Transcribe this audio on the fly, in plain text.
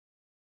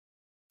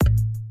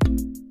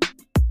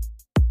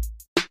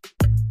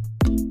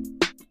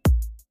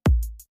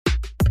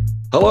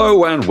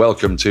Hello and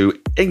welcome to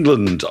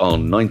England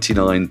on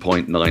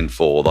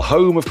 99.94, the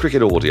home of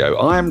cricket audio.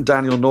 I'm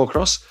Daniel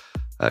Norcross,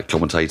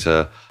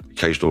 commentator,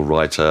 occasional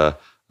writer,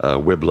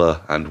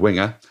 wibbler and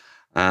winger,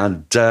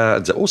 and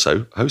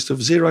also host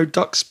of Zero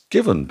Ducks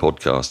Given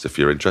podcast, if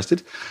you're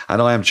interested.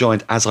 And I am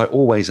joined, as I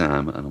always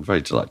am, and I'm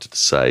very delighted to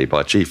say,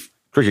 by Chief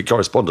Cricket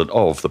Correspondent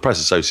of the Press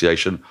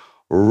Association,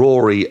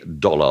 Rory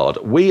Dollard.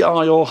 We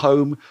are your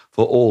home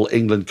for all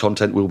England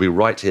content. We'll be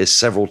right here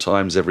several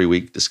times every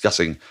week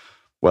discussing,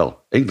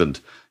 well, England.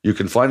 You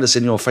can find us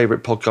in your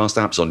favourite podcast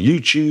apps on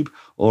YouTube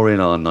or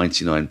in our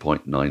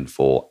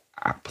 99.94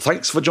 app.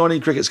 Thanks for joining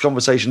Cricket's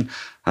Conversation.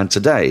 And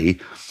today,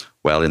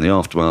 well, in the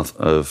aftermath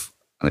of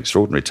an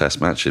extraordinary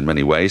test match in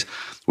many ways,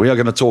 we are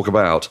going to talk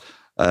about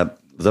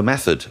the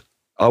method.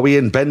 Are we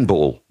in Ben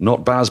ball,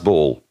 not Baz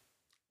ball?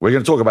 We're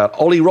going to talk about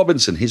Ollie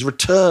Robinson, his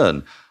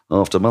return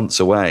after months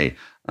away.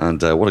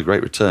 And what a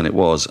great return it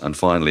was. And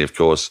finally, of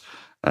course,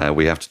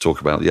 we have to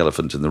talk about the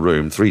elephant in the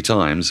room 3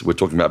 times. We're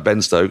talking about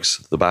Ben Stokes,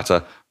 the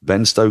batter,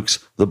 Ben Stokes,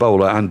 the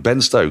bowler, and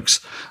Ben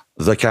Stokes,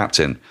 the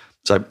captain.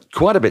 So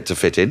quite a bit to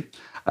fit in.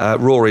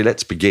 Rory,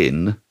 let's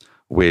begin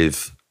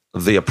with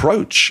the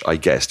approach, I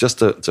guess. Just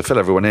to fill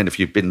everyone in, if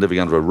you've been living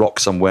under a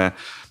rock somewhere,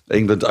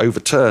 England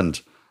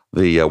overturned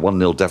the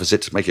 1-0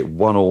 deficit to make it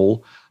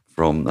 1-1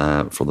 from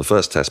the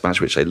first test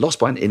match, which they lost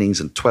by an innings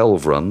and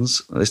 12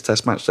 runs. This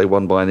test match, they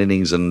won by an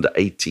innings and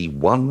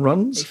 81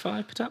 runs.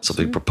 85, perhaps?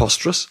 Something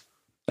preposterous.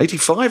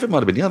 85 it might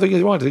have been. Yeah, I think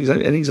you're right. I think it's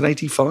innings and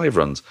 85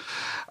 runs.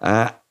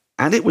 And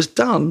it was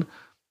done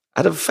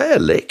at a fair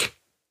lick,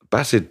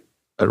 batted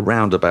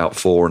around about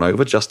 4 and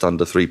over, just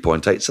under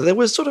 3.8. So there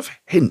were sort of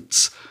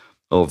hints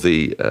of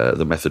the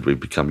method we've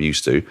become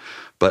used to.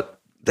 But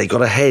they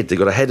got ahead. They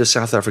got ahead of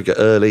South Africa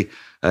early,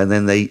 and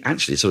then they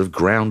actually sort of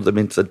ground them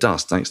into the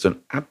dust thanks to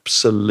an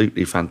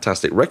absolutely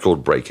fantastic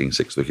record-breaking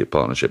 6-wicket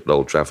partnership at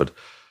Old Trafford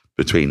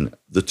between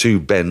the two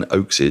Ben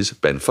Oakeses,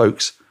 Ben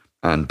Folkes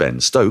and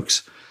Ben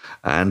Stokes.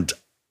 And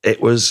it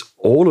was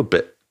all a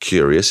bit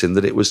curious in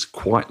that it was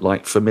quite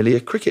like familiar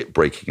cricket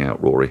breaking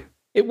out, Rory.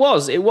 It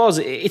was.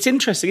 It's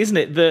interesting, isn't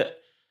it? That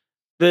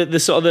the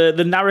sort of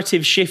the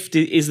narrative shift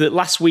is that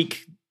last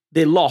week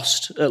they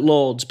lost at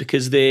Lords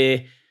because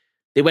they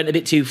went a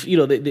bit too,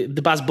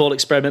 the Baz ball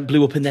experiment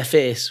blew up in their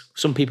face,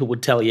 some people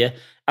would tell you,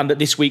 and that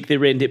this week they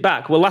reined it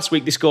back. Well, last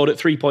week they scored at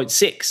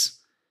 3.6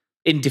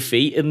 in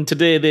defeat, and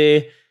today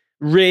they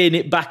rein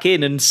it back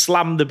in and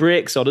slam the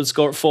brakes on and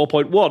score at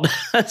 4.1.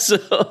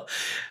 So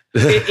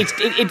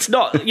it's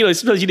not,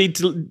 sometimes you need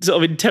to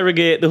sort of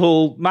interrogate the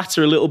whole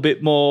matter a little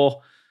bit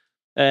more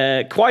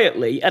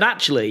quietly. And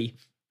actually,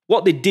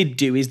 what they did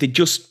do is they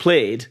just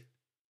played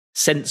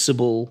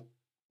sensible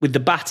with the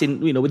bat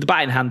in, with the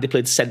bat in hand. They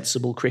played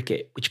sensible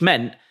cricket, which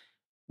meant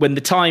when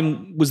the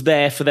time was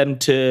there for them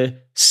to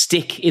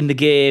stick in the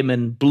game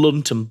and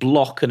blunt and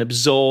block and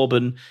absorb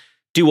and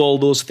do all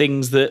those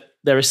things that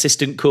their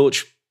assistant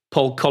coach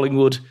Paul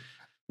Collingwood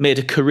made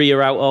a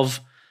career out of.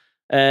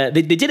 They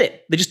did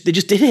it. They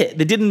just did it.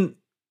 They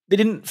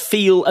didn't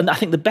feel. And I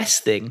think the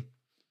best thing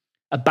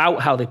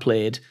about how they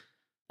played,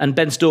 and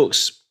Ben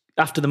Stokes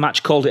after the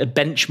match called it a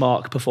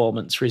benchmark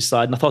performance for his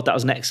side, and I thought that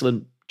was an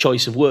excellent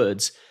choice of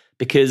words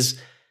because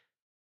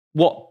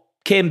what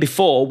came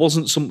before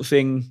wasn't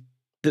something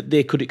that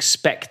they could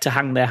expect to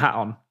hang their hat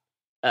on.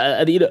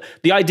 The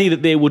idea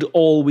that they would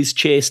always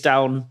chase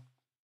down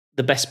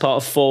the best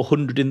part of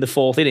 400 in the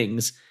 4th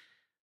innings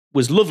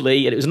was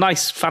lovely, and it was a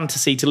nice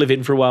fantasy to live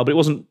in for a while, but it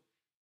wasn't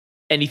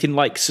anything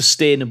like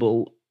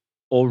sustainable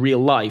or real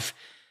life.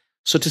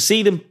 So to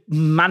see them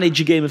manage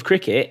a game of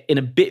cricket in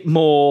a bit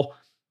more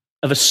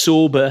of a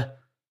sober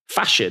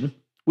fashion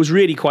was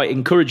really quite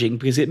encouraging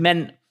because it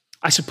meant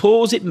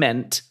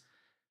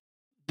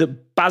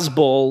that Baz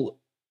ball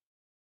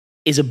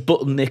is a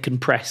button they can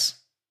press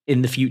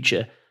in the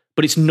future,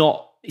 but it's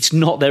not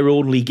their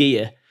only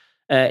gear.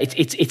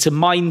 It's a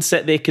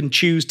mindset they can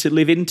choose to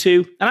live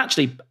into. And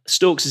actually,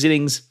 Stokes'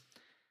 innings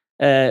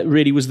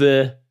really was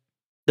the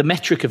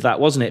metric of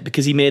that, wasn't it?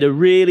 Because he made a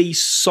really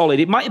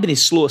solid, it might have been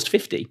his slowest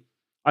 50,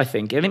 I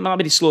think. I think it might have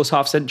been his slowest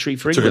half century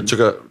for England.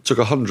 Took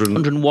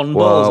 101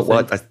 balls.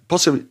 Well,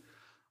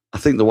 I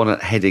think the one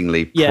at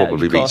Headingley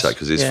probably beats that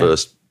because his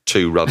first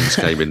 2 runs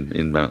came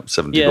in about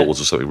 70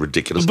 balls or something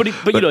ridiculous. But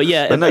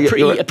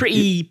a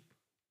pretty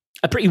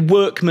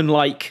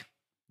workmanlike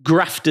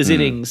grafter's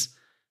innings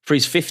for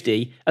his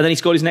 50, and then he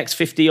scored his next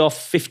 50 off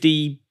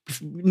 50,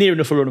 near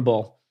enough a run of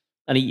ball,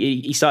 and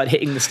he started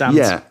hitting the stands.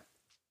 Yeah.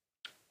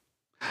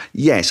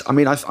 Yes, I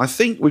mean, I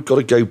think we've got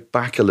to go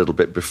back a little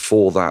bit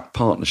before that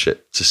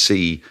partnership to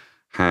see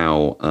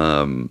how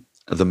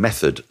the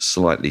method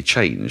slightly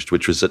changed,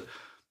 which was that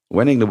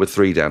when England were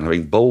 3 down,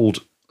 having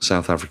bowled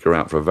South Africa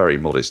out for a very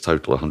modest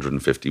total,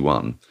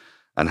 151,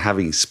 and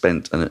having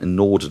spent an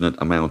inordinate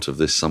amount of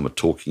this summer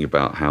talking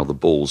about how the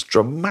balls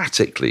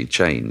dramatically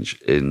change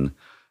in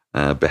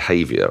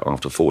behaviour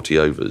after 40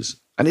 overs.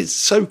 And it's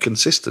so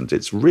consistent.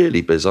 It's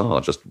really bizarre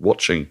just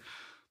watching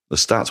the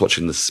stats,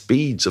 watching the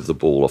speeds of the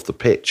ball off the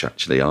pitch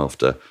actually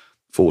after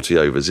 40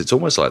 overs, it's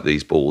almost like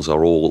these balls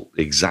are all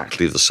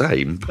exactly the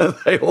same, but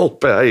they all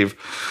behave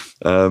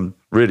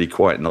really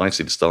quite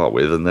nicely to start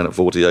with. And then at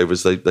 40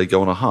 overs, they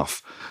go on a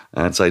huff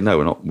and say,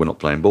 no, we're not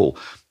playing ball.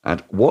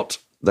 And what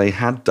they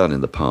had done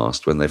in the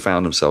past when they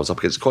found themselves up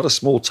against quite a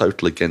small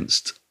total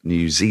against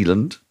New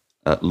Zealand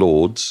at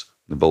Lords,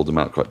 they bowled them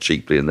out quite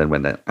cheaply and then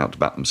went out to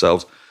bat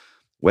themselves.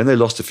 When they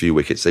lost a few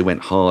wickets, they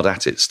went hard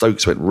at it.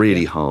 Stokes went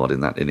really hard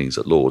in that innings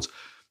at Lords.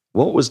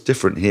 What was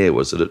different here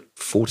was that at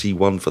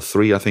 41 for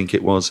 3, I think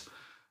it was,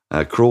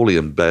 Crawley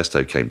and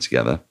Bairstow came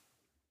together.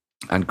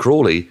 And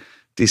Crawley,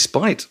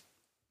 despite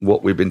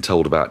what we've been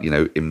told about,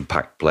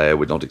 impact player,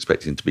 we're not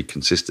expecting him to be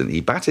consistent,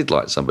 he batted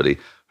like somebody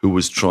who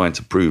was trying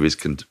to prove his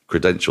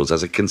credentials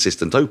as a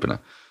consistent opener.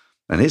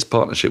 And his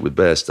partnership with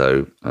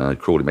Bairstow,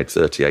 Crawley made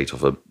 38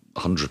 off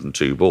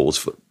 102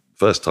 balls.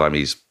 First time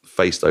he's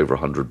faced over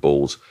 100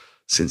 balls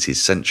since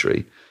his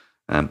century.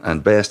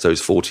 And Bairstow's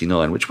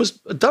 49, which was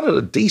done at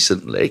a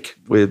decent lick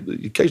with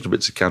occasional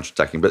bits of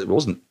counter-attacking, but it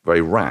wasn't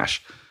very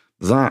rash.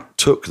 That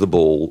took the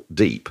ball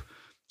deep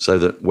so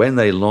that when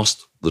they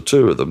lost the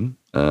two of them,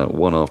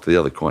 one after the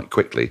other quite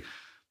quickly,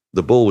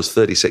 the ball was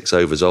 36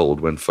 overs old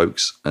when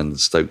Folkes and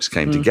Stokes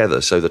came together.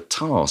 So the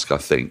task, I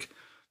think,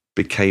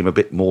 became a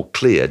bit more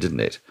clear, didn't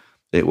it?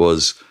 It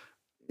was,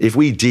 if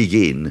we dig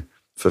in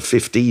for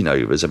 15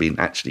 overs,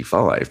 actually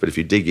 5, but if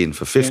you dig in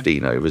for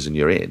 15 overs and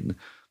you're in,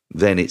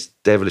 then it's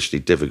devilishly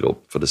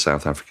difficult for the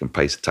South African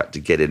pace attack to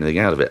get anything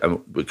out of it.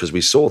 And because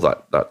we saw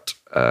that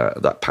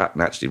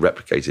pattern actually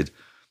replicated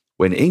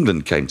when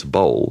England came to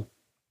bowl.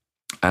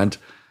 And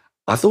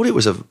I thought it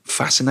was a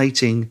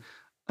fascinating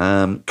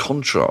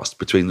contrast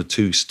between the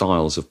two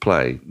styles of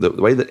play. The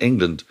way that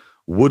England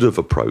would have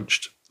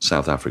approached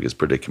South Africa's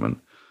predicament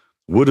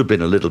would have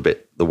been a little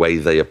bit the way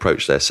they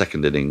approached their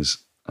second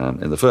innings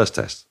in the first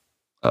test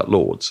at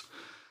Lords.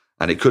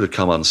 And it could have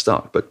come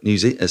unstuck, but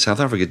South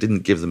Africa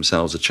didn't give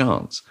themselves a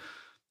chance.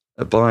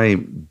 By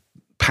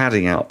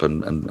padding up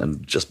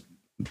and just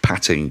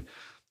patting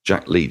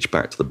Jack Leach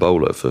back to the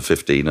bowler for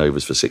 15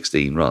 overs for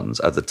 16 runs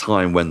at the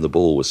time when the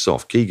ball was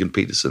soft, Keegan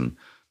Peterson,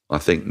 I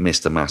think,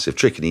 missed a massive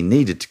trick, and he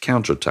needed to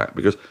counter-attack,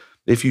 because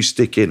if you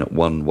stick in at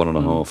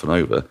 1.5 and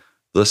over,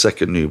 the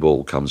second new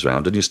ball comes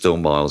round and you're still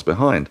miles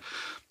behind.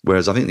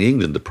 Whereas I think the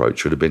England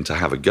approach would have been to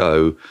have a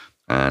go,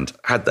 and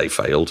had they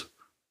failed,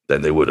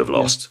 then they would have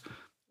lost.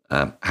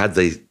 Had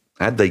they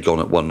gone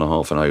at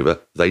 1.5 and over,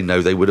 they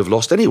know they would have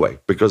lost anyway,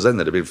 because then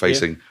they'd have been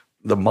facing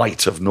the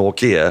might of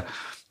Nortje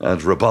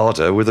and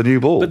Rabada with a new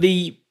ball. But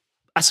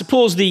I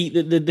suppose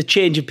the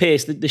change of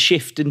pace, the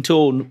shift in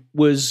tone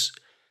was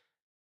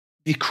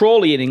the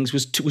Crawley innings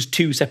was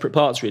two separate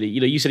parts, really.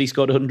 You said he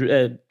scored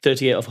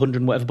 38 off 100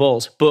 and whatever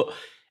balls, but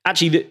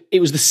actually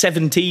it was the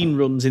 17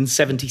 runs in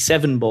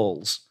 77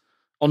 balls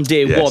on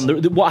day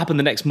one. What happened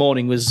the next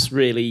morning was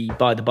really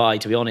by the by,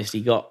 to be honest.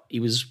 He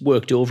was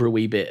worked over a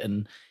wee bit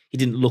and he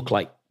didn't look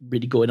like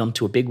really going on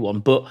to a big one,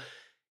 but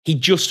he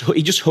just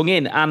hung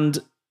in, and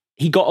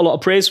he got a lot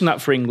of praise from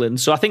that for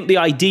England. So I think the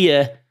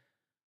idea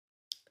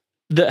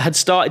that had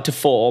started to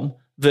form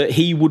that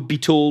he would be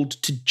told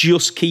to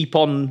just keep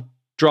on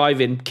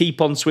driving,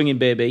 keep on swinging,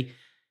 baby,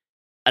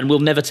 and we'll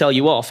never tell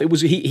you off. It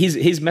was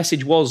his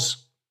message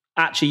was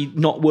actually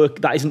not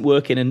work. That isn't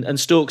working. And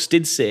Stokes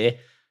did say,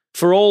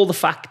 for all the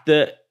fact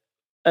that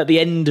at the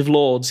end of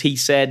Lords, he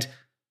said,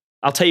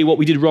 I'll tell you what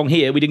we did wrong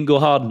here. We didn't go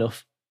hard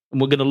enough, and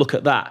we're going to look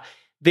at that.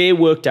 They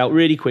worked out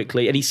really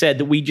quickly, and he said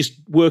that we just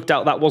worked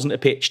out that wasn't a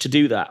pitch to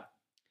do that.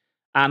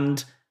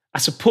 And I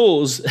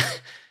suppose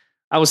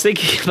I was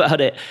thinking about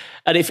it,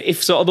 and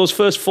if sort of those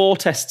first 4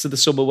 tests of the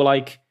summer were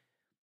like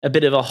a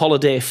bit of a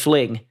holiday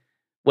fling,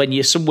 when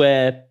you're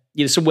somewhere,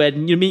 you're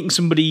meeting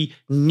somebody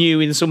new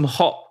in some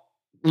hot,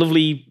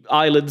 lovely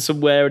island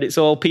somewhere, and it's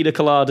all pina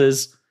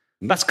coladas.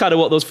 That's kind of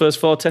what those first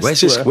 4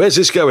 tests were. Where's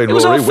this going,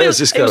 Rory? Where's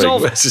this going?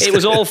 It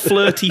was all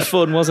flirty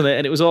fun, wasn't it?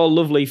 And it was all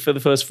lovely for the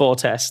first 4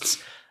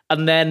 tests.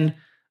 And then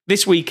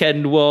this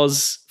weekend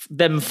was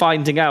them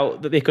finding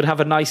out that they could have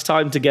a nice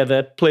time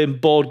together playing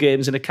board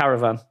games in a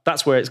caravan.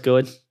 That's where it's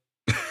going.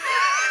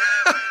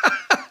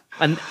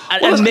 and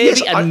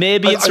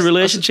maybe it's a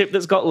relationship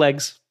that's got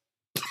legs.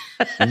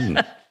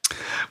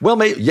 Well,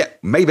 maybe.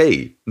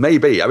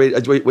 I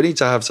mean, we need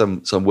to have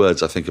some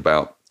words, I think,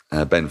 about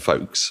Ben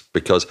Folkes,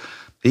 because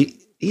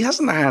he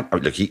hasn't had. I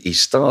mean, look, he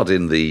starred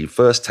in the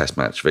first Test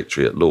match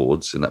victory at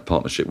Lords in that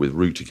partnership with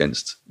Root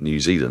against New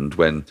Zealand,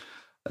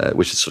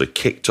 which had sort of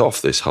kicked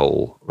off this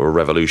whole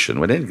revolution,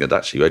 when England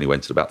actually only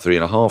went at about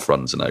 3.5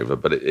 runs and over,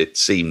 but it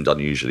seemed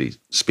unusually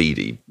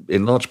speedy,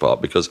 in large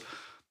part because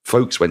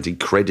Folkes went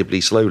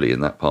incredibly slowly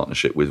in that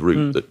partnership with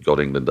Root that got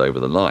England over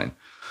the line.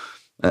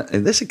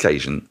 In this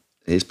occasion,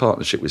 his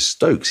partnership with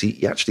Stokes,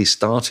 he actually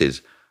started,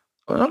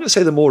 I'm not going to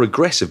say the more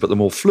aggressive, but the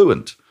more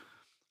fluent.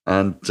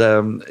 And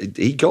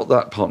he got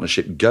that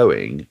partnership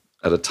going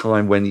at a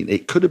time when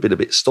it could have been a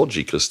bit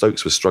stodgy, because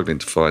Stokes was struggling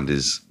to find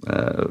his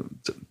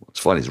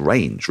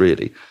range,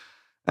 really.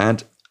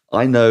 And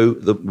I know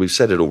that we've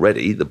said it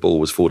already, the ball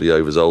was 40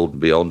 overs old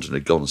and beyond and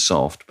had gone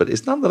soft, but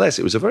it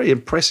was a very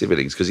impressive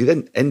innings, because he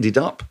then ended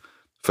up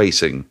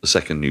facing the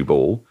second new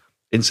ball.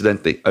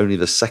 Incidentally, only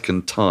the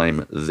second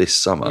time this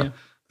summer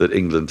that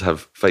England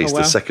have faced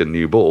the second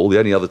new ball. The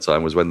only other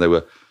time was when they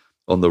were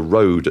on the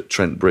road at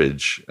Trent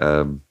Bridge,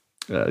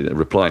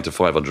 replying to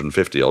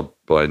 550 odd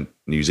by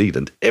New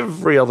Zealand.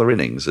 Every other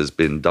innings has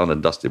been done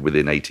and dusted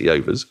within 80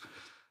 overs.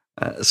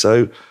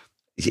 So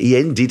he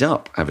ended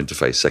up having to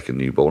face second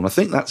new ball. And I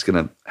think that's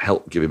going to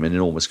help give him an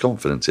enormous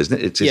confidence,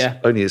 isn't it? It's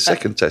only his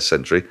second Test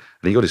century,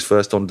 and he got his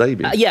first on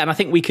debut. And I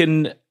think we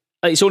can...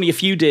 It's only a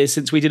few days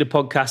since we did a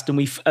podcast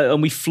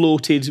and we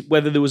floated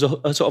whether there was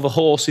a sort of a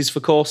horses for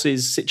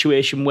courses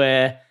situation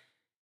where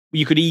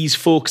you could ease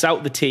folks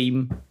out the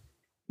team,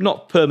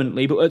 not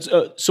permanently, but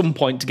at some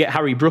point to get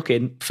Harry Brook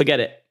in. Forget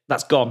it.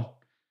 That's gone.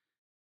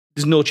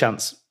 There's no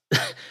chance.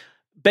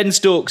 Ben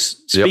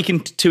Stokes, speaking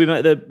to him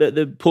at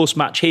the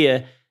post-match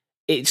here,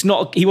 it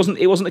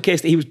wasn't a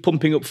case that he was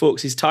pumping up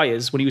folks'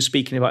 tyres when he was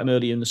speaking about him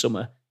earlier in the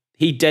summer.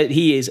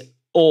 He is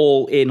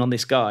all in on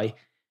this guy.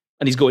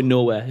 And he's going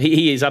nowhere.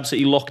 He is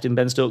absolutely locked in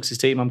Ben Stokes'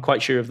 team. I'm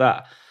quite sure of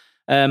that.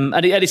 And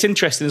it's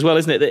interesting as well,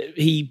 isn't it, that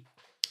he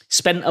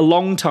spent a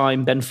long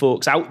time, Ben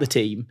Foakes, out the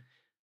team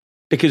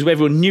because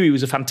everyone knew he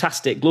was a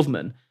fantastic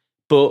gloveman.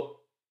 But,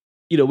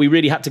 we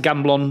really had to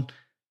gamble on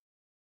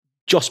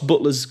Jos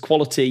Buttler's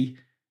quality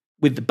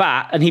with the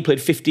bat. And he played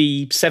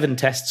 57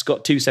 tests,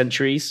 got 2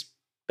 centuries.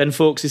 Ben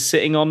Foakes is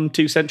sitting on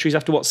 2 centuries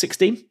after,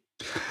 16?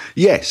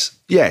 Yes.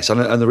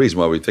 And the reason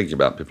why we're thinking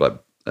about people like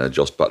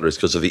Jos Buttler is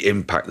because of the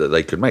impact that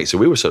they could make. So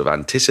we were sort of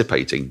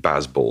anticipating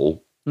Baz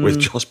Ball with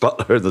Jos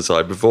Buttler in the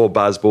side before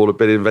Baz Ball had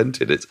been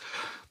invented.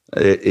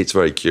 It's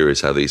very curious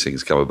how these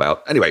things come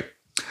about. Anyway,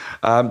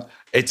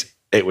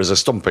 it was a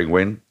stomping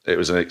win. It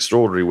was an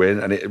extraordinary win,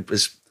 and it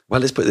was, well,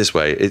 let's put it this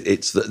way: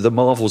 it's the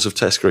marvels of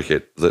Test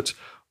cricket that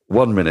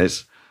 1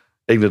 minute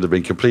England have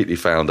been completely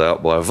found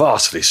out by a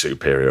vastly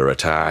superior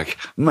attack,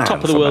 man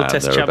top of the world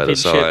Test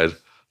Championship.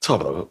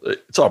 Top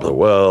of the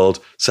world.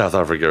 South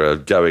Africa are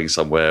going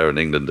somewhere, and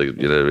England are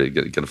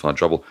going to find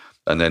trouble.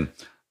 And then,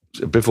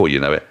 before you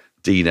know it,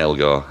 Dean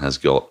Elgar has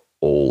got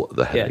all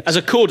the headaches. As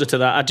a coda to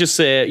that, I'd just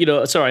say,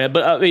 sorry,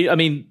 but I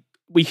mean,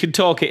 we could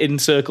talk it in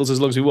circles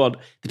as long as we want.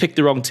 They picked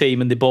the wrong team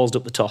and they ballsed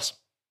up the toss.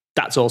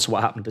 That's also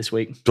what happened this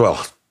week.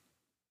 Well,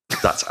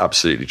 that's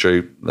absolutely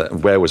true.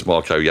 Where was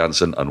Marco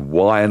Jansen, and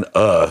why on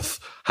earth,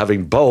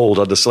 having bowled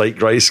under slate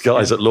grey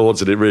skies at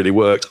Lords and it really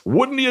worked,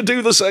 wouldn't you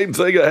do the same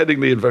thing at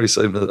Headingley in very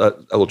similar, at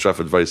Old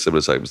Trafford, very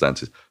similar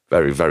circumstances,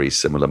 very, very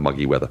similar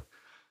muggy weather.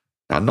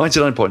 Now,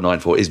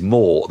 99.94 is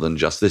more than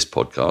just this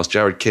podcast.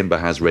 Jared Kimber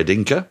has Red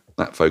Inca.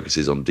 That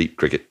focuses on deep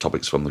cricket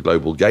topics from the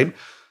global game.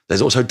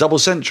 There's also Double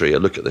Century, a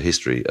look at the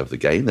history of the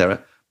game. There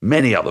are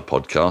many other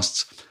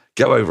podcasts.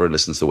 Go over and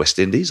listen to the West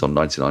Indies on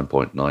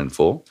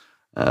 99.94.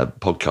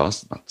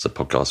 Podcast. That's a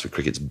podcast for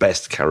cricket's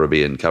best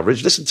Caribbean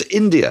coverage. Listen to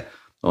India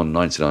on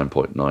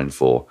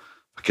 99.94.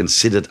 A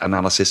considered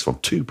analysis from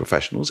 2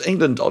 professionals.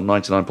 England on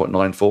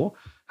 99.94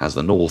 has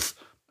the north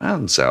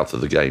and south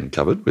of the game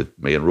covered with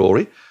me and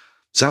Rory.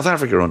 South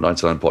Africa on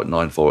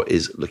 99.94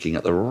 is looking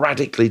at the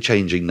radically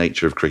changing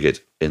nature of cricket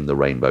in the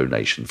Rainbow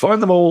Nation.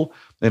 Find them all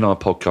in our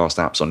podcast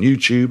apps on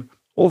YouTube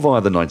or via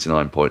the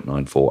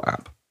 99.94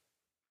 app.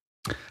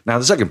 Now,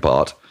 the second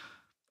part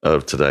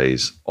of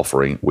today's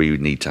offering, we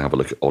need to have a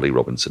look at Ollie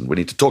Robinson. We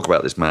need to talk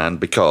about this man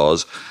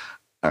because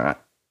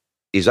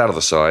he's out of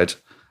the side,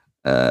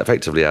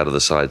 effectively out of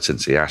the side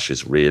since the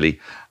Ashes, really.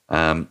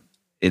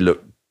 He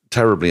looked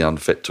terribly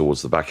unfit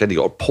towards the back end. He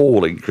got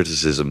appalling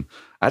criticism,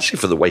 actually,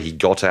 for the way he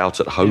got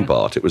out at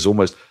Hobart. It was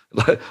almost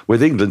like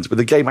with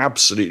the game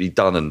absolutely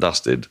done and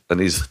dusted, and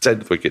he's the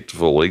 10th wicket to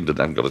fall. England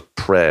haven't got a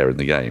prayer in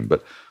the game,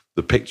 but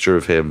the picture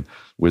of him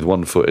with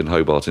 1 foot in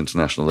Hobart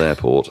International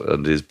Airport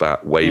and his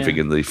bat waving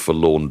in the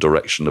forlorn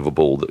direction of a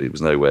ball that he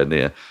was nowhere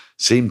near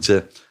seemed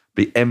to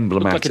be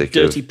emblematic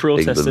of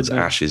England's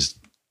Ashes.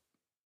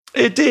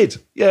 It did.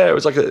 Yeah, it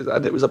was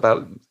it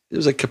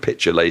was a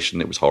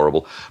capitulation. It was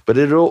horrible. But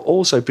it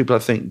also, people, I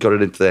think, got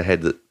it into their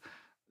head that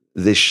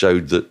this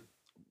showed that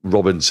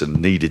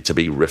Robinson needed to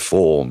be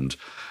reformed,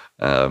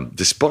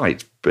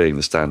 despite being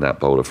the standout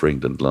bowler for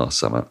England last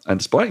summer. And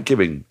despite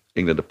giving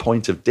England a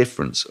point of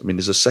difference. I mean,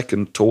 there's a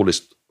second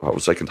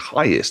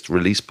highest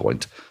release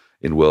point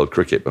in world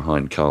cricket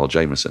behind Carl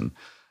Jamieson.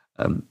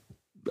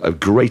 A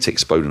great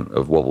exponent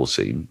of wobble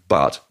seam,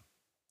 but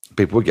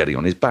people were getting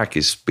on his back.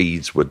 His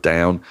speeds were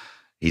down.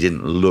 He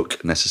didn't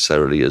look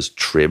necessarily as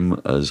trim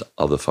as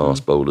other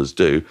fast bowlers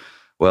do.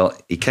 Well,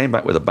 he came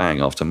back with a bang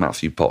after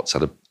Matthew Potts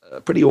had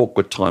a pretty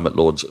awkward time at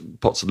Lords.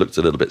 Potts looked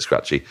a little bit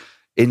scratchy.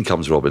 In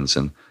comes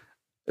Robinson.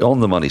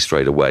 On the money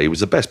straight away. He was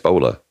the best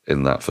bowler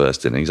in that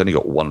first innings. Only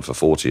got 1 for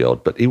 40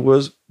 odd, but he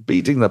was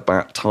beating the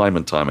bat time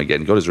and time again.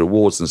 He got his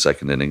rewards in the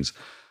second innings.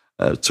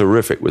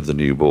 Terrific with the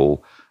new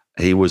ball.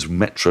 He was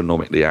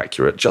metronomically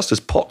accurate, just as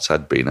Potts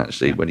had been,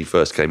 actually, when he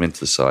first came into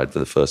the side for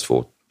the first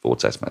four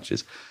Test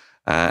matches.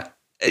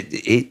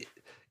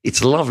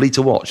 It's lovely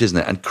to watch, isn't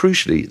it? And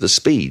crucially, the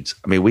speeds.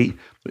 I mean,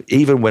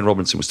 even when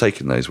Robinson was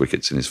taking those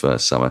wickets in his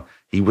first summer,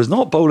 he was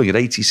not bowling at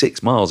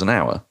 86 miles an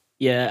hour.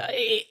 Yeah,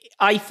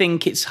 I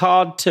think it's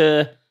hard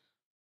to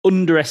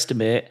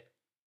underestimate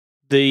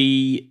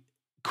the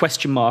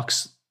question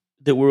marks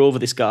that were over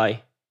this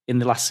guy in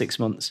the last 6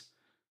 months,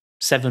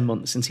 7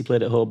 months since he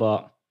played at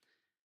Hobart.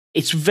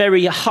 It's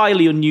very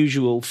highly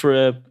unusual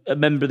for a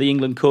member of the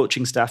England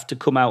coaching staff to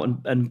come out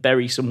and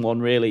bury someone,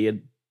 really,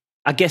 and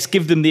I guess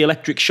give them the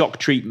electric shock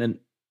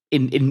treatment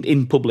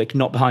in public,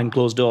 not behind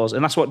closed doors.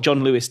 And that's what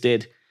John Lewis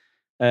did.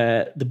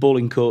 The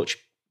bowling coach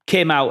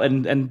came out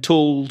and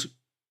told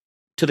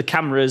to the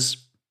cameras,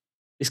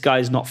 this guy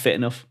is not fit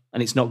enough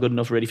and it's not good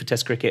enough really for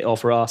Test cricket or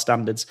for our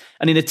standards.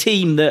 And in a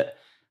team that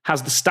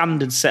has the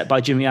standards set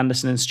by Jimmy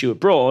Anderson and Stuart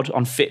Broad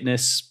on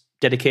fitness,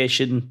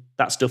 dedication,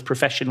 that stuff,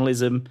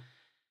 professionalism,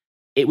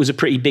 it was a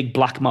pretty big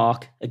black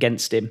mark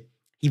against him.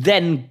 He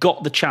then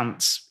got the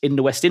chance in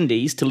the West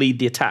Indies to lead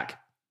the attack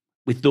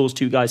with those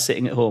two guys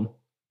sitting at home.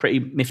 Pretty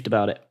miffed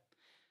about it.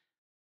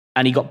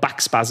 And he got back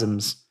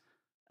spasms.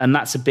 And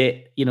that's a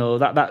bit,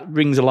 that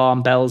rings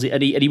alarm bells.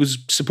 And he was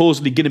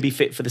supposedly going to be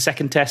fit for the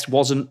second test,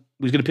 wasn't.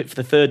 He was going to be fit for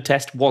the third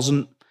test,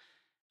 wasn't.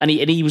 And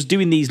he was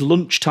doing these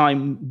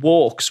lunchtime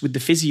walks with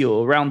the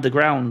physio around the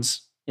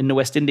grounds in the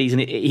West Indies.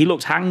 And he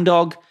looked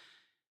hangdog.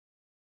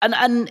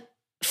 And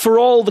for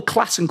all the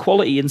class and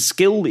quality and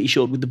skill that he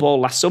showed with the ball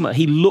last summer,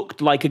 he looked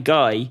like a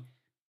guy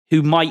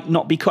who might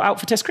not be cut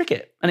out for Test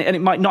cricket. And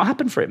it might not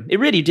happen for him.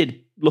 It really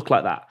did look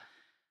like that.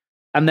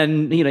 And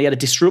then, he had a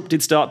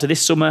disrupted start to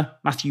this summer.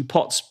 Matthew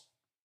Potts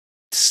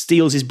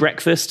steals his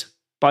breakfast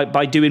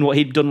by doing what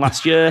he'd done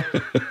last year.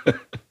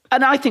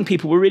 And I think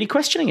people were really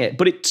questioning it.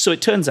 But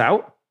it turns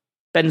out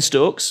Ben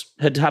Stokes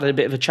had a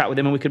bit of a chat with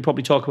him, and we could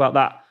probably talk about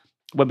that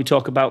when we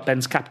talk about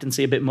Ben's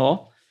captaincy a bit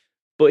more.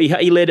 But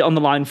he laid it on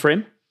the line for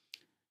him.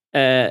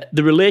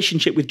 The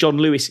relationship with John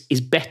Lewis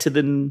is better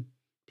than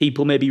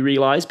people maybe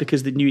realise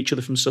because they knew each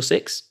other from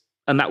Sussex.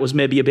 And that was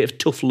maybe a bit of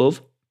tough love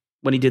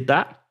when he did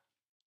that.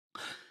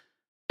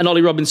 And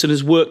Ollie Robinson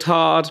has worked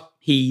hard.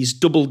 He's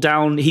doubled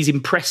down. He's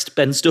impressed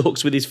Ben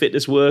Stokes with his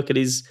fitness work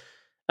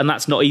and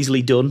that's not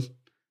easily done.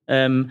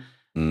 And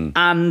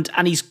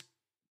he's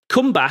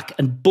come back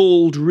and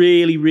bowled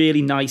really,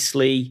 really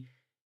nicely.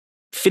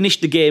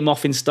 Finished the game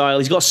off in style.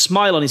 He's got a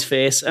smile on his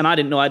face, and I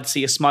didn't know I'd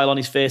see a smile on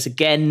his face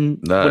again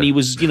when he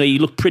was, he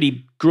looked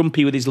pretty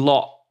grumpy with his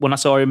lot when I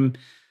saw him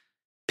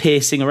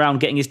pacing around,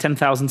 getting his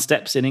 10,000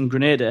 steps in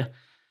Grenada.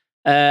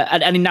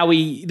 And now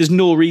there's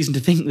no reason to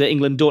think that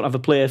England don't have a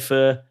player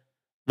for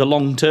the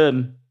long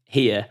term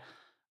here.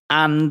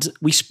 And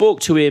we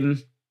spoke to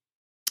him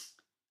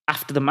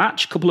after the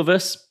match, a couple of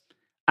us,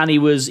 and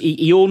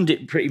he owned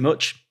it pretty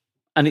much.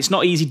 And it's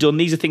not easy done.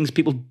 These are things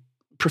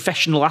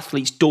professional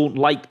athletes don't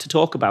like to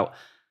talk about,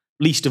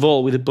 least of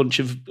all with a bunch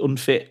of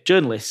unfit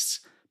journalists.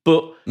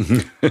 But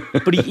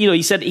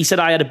he said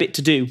I had a bit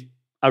to do.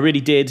 I really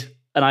did,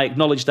 and I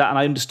acknowledged that, and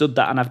I understood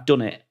that, and I've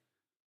done it.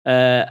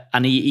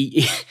 And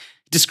he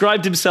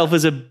described himself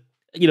as a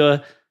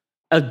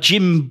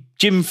gym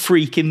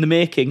freak in the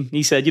making.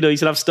 He said,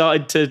 I've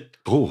started to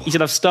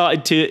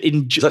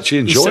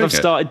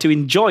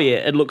enjoy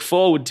it and look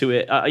forward to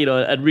it,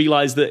 and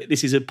realize that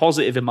this is a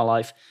positive in my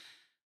life.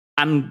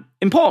 And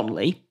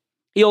importantly,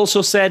 he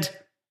also said,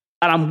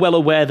 and I'm well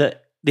aware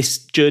that this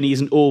journey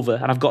isn't over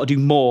and I've got to do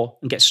more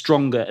and get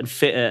stronger and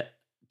fitter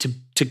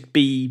to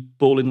be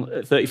bowling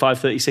at 35,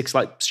 36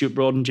 like Stuart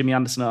Broad and Jimmy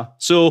Anderson are.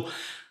 So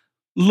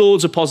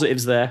loads of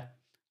positives there.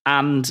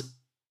 And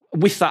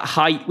with that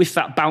height, with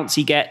that bounce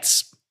he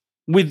gets,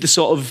 with the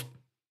sort of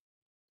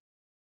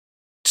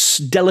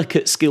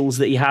delicate skills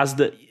that he has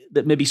that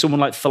maybe someone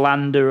like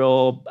Philander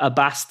or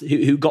Abbas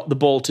who got the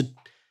ball to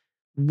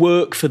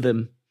work for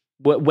them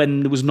when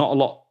there was not a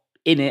lot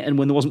in it and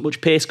when there wasn't much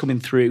pace coming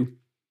through,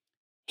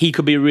 he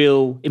could be a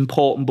real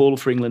important bowler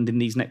for England in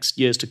these next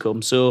years to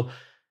come. So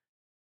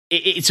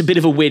it's a bit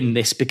of a win,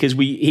 this, because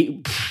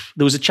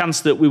there was a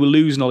chance that we were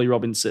losing Ollie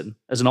Robinson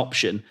as an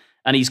option,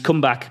 and he's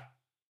come back,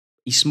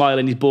 he's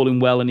smiling, he's bowling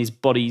well, and his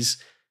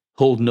body's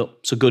holding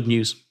up. So good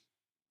news.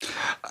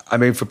 I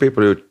mean, for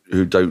people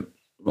who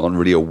aren't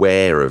really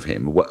aware of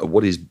him,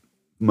 what his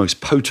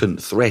most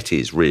potent threat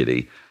is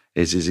really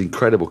is his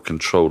incredible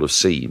control of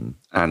seam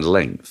and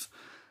length.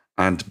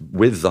 And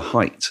with the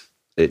height,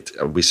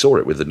 we saw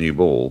it with the new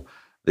ball,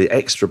 the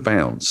extra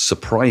bounce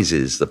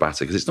surprises the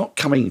batter because it's not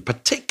coming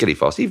particularly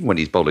fast, even when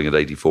he's bowling at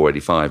 84,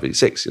 85,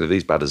 86.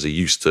 These batters are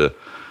used to,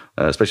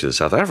 especially the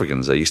South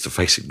Africans, they're used to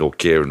facing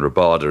Nortje and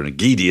Rabada and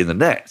Ngidi in the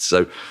net.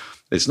 So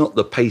it's not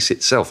the pace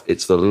itself,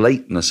 it's the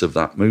lateness of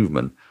that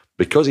movement.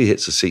 Because he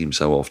hits the seam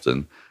so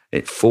often,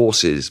 it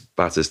forces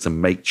batters to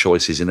make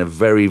choices in a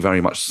very,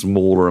 very much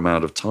smaller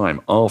amount of time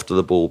after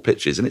the ball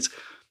pitches. And it's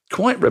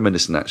quite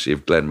reminiscent, actually,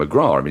 of Glenn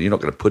McGrath. I mean, you're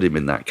not going to put him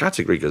in that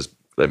category because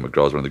Glenn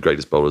McGrath is one of the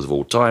greatest bowlers of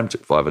all time,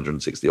 took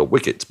 560-odd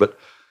wickets. But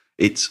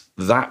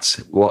that's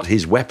what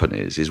his weapon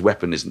is. His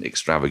weapon isn't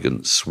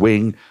extravagant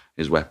swing.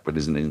 His weapon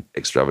isn't an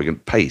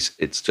extravagant pace.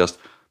 It's just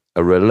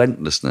a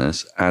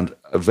relentlessness and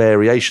a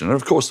variation. And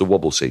of course, the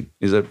wobble seam.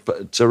 He's a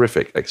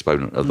terrific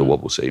exponent of the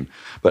wobble seam.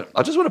 But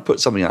I just want to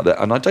put something out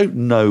there, and I don't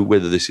know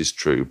whether this is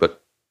true,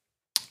 but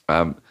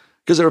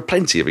because there are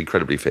plenty of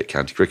incredibly fit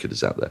county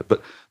cricketers out there,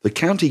 but the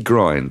county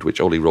grind,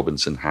 which Ollie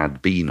Robinson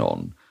had been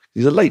on,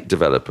 He's a late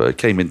developer.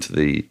 Came into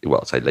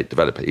I say late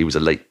developer. He was a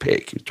late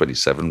pick. He was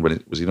 27.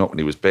 Was he not when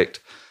he was picked?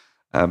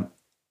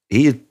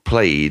 He had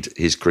played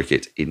his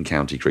cricket in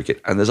county cricket,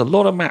 and there's a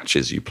lot of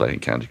matches you play in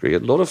county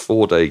cricket, a lot of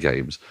 4-day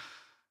games,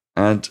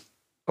 and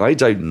I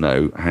don't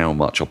know how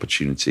much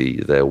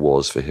opportunity there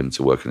was for him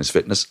to work on his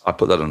fitness. I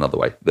put that another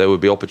way. There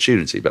would be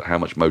opportunity, but how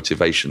much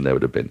motivation there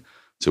would have been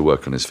to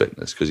work on his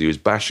fitness, because he was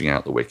bashing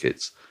out the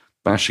wickets,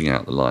 bashing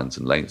out the lines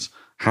and lengths,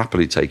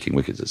 happily taking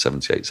wickets at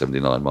 78,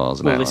 79 miles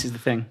an hour. Well, this is the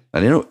thing.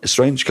 And in a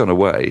strange kind of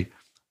way,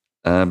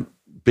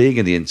 being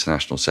in the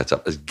international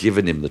setup has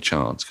given him the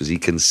chance, because he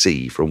can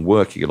see from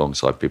working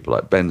alongside people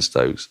like Ben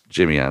Stokes,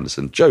 Jimmy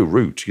Anderson, Joe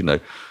Root,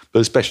 but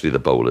especially the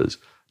bowlers,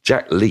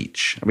 Jack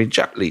Leach. I mean,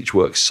 Jack Leach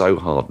works so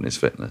hard on his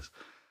fitness.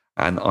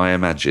 And I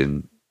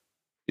imagine,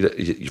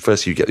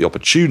 first you get the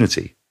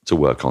opportunity to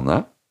work on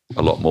that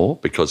a lot more,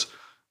 because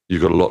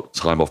you've got a lot of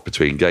time off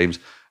between games.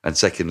 And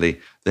secondly,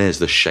 there's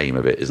the shame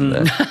of it, isn't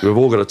there? We've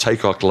all got to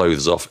take our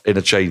clothes off in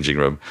a changing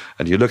room,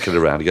 and you're looking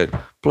around and you go,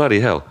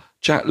 bloody hell,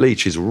 Jack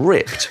Leach is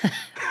ripped.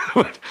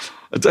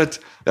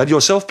 And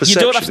your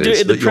self-perception you don't have to do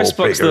it in the press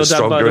box, though,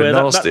 Dan, by the way.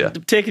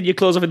 That, taking your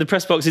clothes off in the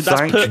press box,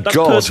 that's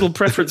personal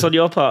preference on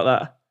your part,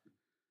 that.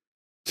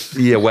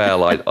 Yeah,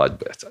 well,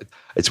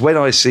 it's when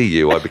I see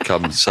you, I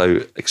become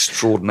so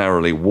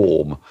extraordinarily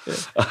warm.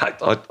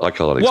 I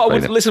can't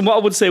explain it. Listen, what I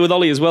would say with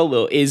Ollie as well,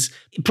 though, is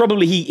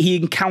probably he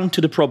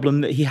encountered a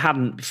problem that he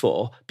hadn't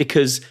before,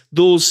 because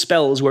those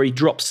spells where he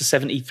drops to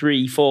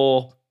 73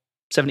 for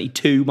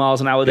 72 miles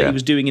an hour that he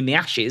was doing in the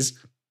Ashes,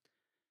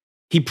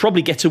 he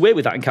probably gets away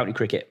with that in county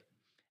cricket.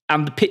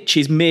 And the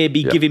pitches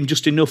maybe give him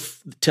just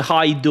enough to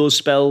hide those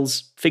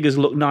spells. Figures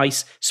look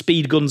nice.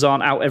 Speed guns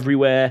aren't out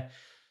everywhere.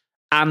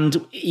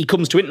 And he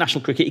comes to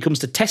international cricket, he comes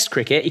to Test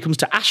cricket, he comes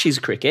to Ashes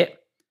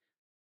cricket,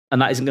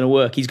 and that isn't going to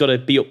work. He's got to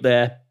be up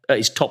there at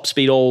his top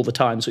speed all the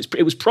time. So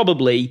it was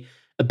probably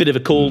a bit of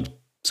a cold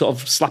sort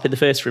of slap in the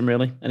face for him,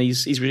 really. And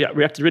he's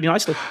reacted really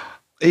nicely.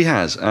 He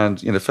has, and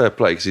fair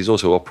play, because he's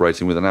also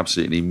operating with an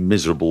absolutely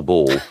miserable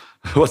ball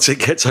once it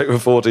gets over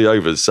 40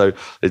 overs. So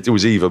it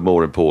was even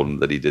more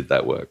important that he did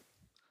that work.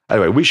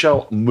 Anyway, we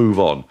shall move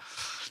on.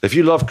 If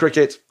you love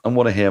cricket and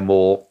want to hear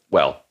more,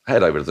 well,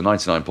 head over to the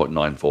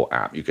 99.94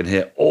 app. You can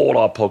hear all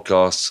our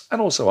podcasts and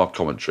also our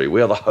commentary.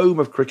 We are the home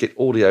of Cricket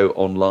Audio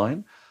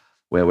Online,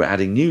 where we're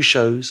adding new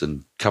shows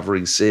and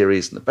covering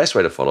series. And the best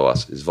way to follow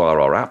us is via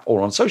our app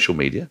or on social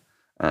media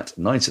at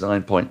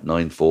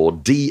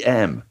 99.94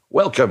 DM.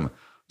 Welcome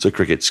to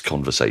Cricket's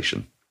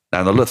Conversation.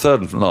 Now, in the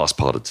third and last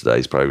part of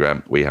today's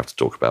programme, we have to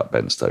talk about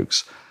Ben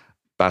Stokes.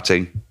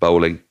 Batting,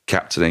 bowling,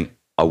 captaining.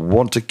 I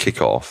want to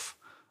kick off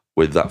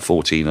with that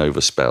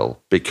 14-over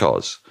spell,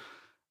 because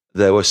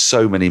there were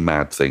so many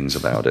mad things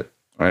about it.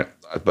 Right?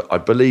 I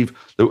believe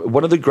that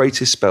one of the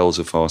greatest spells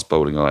of fast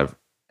bowling I've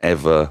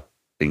ever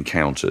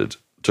encountered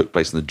took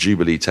place in the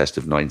Jubilee Test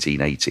of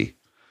 1980,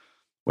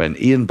 when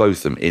Ian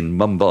Botham in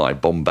Mumbai,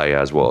 Bombay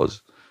as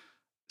was,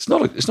 it's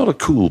not a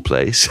cool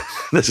place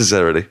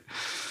necessarily,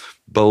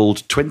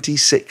 bowled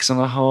 26 and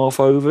a half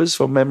overs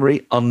from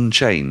memory,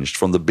 unchanged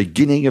from the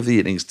beginning of the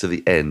innings to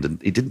the end,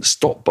 and he didn't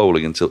stop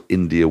bowling until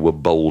India were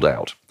bowled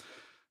out.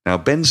 Now,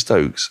 Ben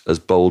Stokes has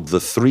bowled the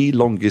 3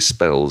 longest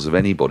spells of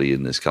anybody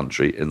in this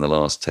country in the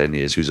last 10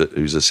 years who's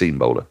a seam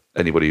bowler,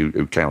 anybody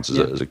who counts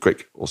as a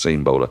quick or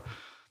seam bowler.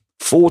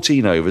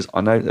 14 overs,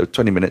 I know,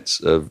 20 minutes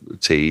of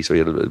tea, so he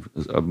had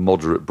a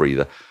moderate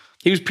breather.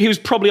 He was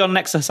probably on an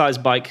exercise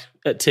bike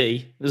at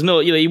tea. There's no,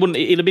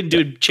 he'd have been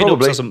doing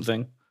chin-ups or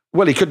something.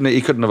 Well, he couldn't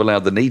have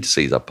allowed the knee to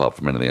seize up apart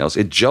from anything else.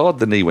 It jarred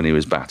the knee when he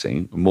was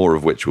batting, more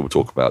of which we'll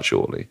talk about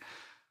shortly.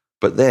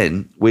 But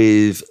then,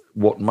 with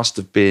what must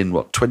have been,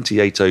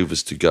 28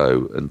 overs to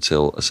go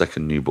until a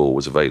second new ball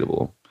was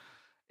available,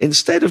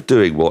 instead of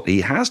doing what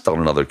he has done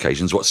on other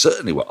occasions, what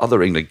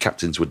other England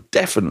captains would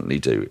definitely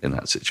do in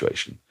that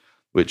situation,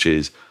 which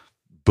is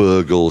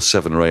burgle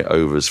 7 or 8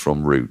 overs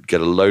from Root, get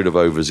a load of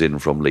overs in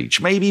from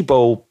Leach, maybe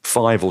bowl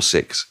 5 or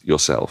 6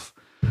 yourself.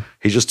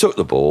 He just took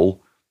the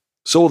ball,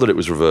 saw that it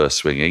was reverse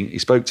swinging. He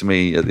spoke to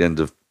me at the end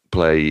of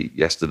play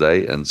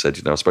yesterday and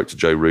said, I spoke to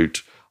Joe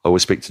Root. I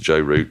always speak to Joe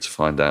Root to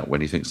find out when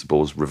he thinks the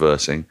ball's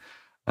reversing,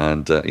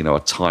 and I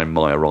time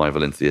my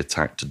arrival into the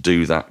attack to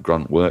do that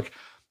grunt work.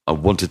 I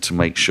wanted to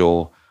make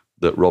sure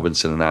that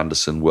Robinson and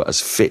Anderson were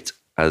as fit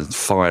and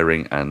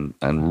firing and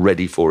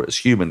ready for it as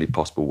humanly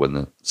possible when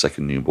the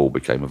second new ball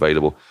became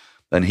available.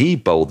 And he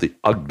bowled the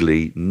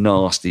ugly,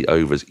 nasty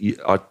overs.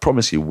 I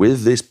promise you,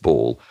 with this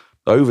ball,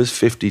 overs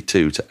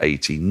 52 to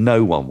 80,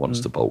 no one wants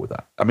to bowl with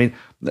that. I mean,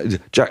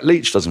 Jack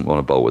Leach doesn't want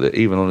to bowl with it,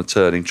 even on a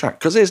turning track,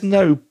 because there's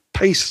no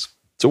pace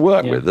to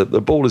work with.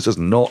 The ball is just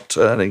not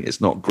turning,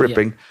 it's not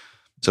gripping. Yeah.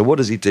 So what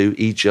does he do?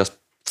 He just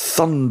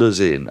thunders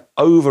in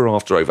over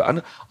after over.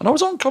 And I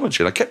was on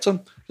commentary, and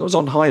I was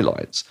on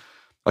highlights.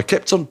 I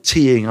kept on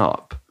teeing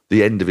up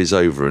the end of his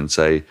over and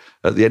say,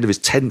 at the end of his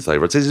 10th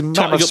over, it's his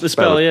mammoth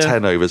spell of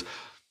 10 overs.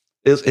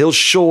 He'll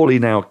surely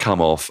now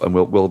come off, and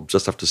we'll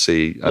just have to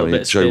see. I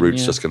mean, Joe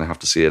Root's just going to have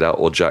to see it out,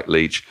 or Jack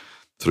Leach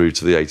through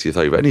to the 80th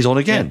over. And he's on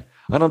again.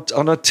 Yeah.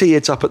 And I tee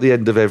it up at the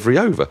end of every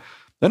over.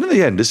 And in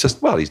the end, it's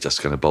just, well, he's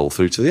just going to bowl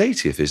through to the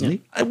 80th, isn't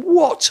he? And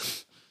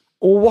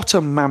what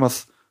a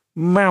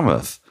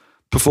mammoth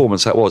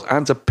performance that was.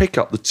 And to pick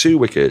up the 2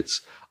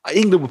 wickets,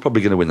 England were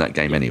probably going to win that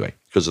game anyway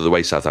because of the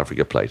way South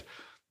Africa played.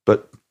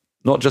 But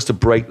not just to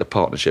break the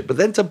partnership, but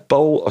then to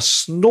bowl a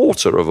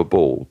snorter of a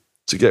ball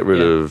to get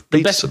rid of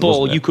Peterson. The best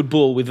ball you could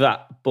bowl with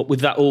that, but with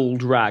that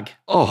old rag.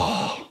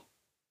 Oh,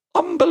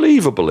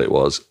 unbelievable it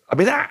was. I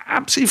mean, that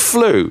absolutely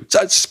flew.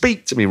 So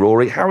speak to me,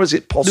 Rory. How is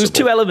it possible? There was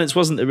 2 elements,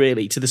 wasn't there,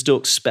 really, to the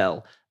Stokes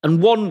spell?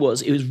 And one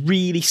was, it was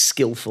really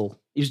skillful.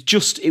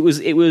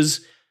 It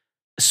was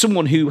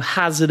someone who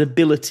has an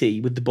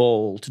ability with the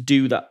ball to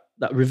do that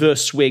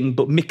reverse swing,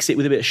 but mix it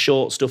with a bit of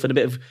short stuff and a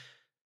bit of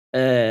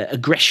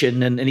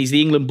aggression. And he's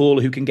the England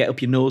bowler who can get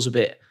up your nose a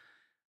bit.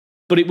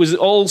 But it was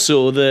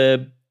also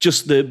the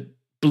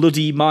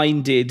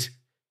bloody-minded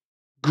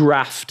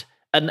graft.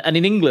 And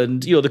in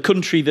England, the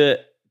country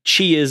that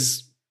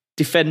cheers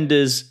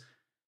defenders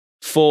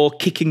for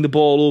kicking the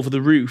ball over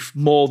the roof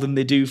more than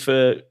they do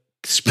for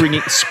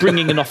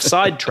springing an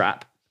offside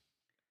trap,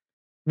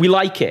 we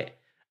like it.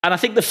 And I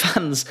think the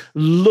fans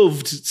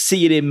loved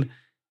seeing him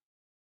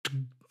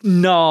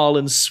gnarl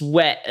and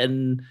sweat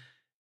and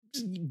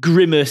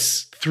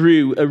grimace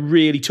through a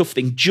really tough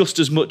thing just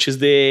as much as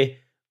they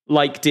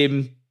liked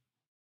him.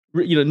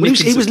 He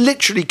was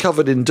literally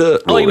covered in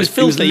dirt. Oh, he was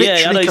filthy.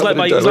 Yeah, I know. He's like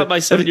my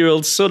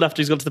 7-year-old son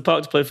after he's gone to the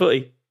park to play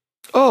footy.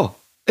 Oh,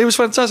 it was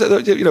fantastic.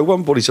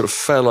 One ball he sort of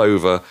fell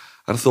over,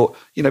 and I thought,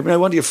 no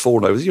wonder you're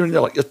fallen over. You're in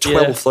like your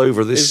 12th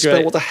over of this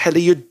spell. What the hell are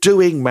you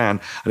doing,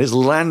 man? And he's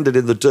landed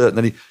in the dirt, and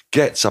then he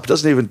gets up. He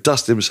doesn't even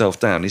dust himself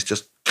down. He's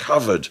just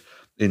covered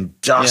in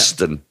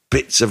dust and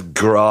bits of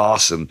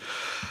grass, and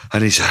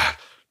he's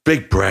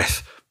big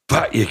breath.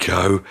 Back you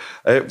go.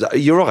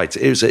 You're right.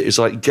 It was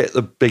like, get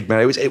the big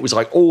man. It was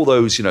like all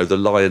those, the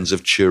lions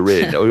of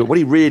Turin. What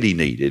he really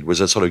needed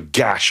was a sort of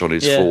gash on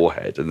his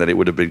forehead, and then it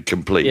would have been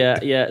complete.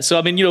 Yeah. So,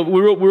 I mean,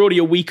 we're already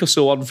a week or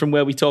so on from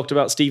where we talked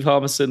about Steve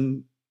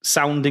Harmison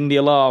sounding the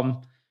alarm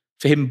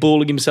for him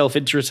bowling himself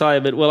into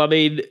retirement. Well, I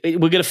mean,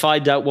 we're going to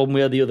find out one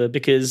way or the other,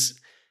 because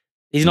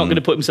he's not going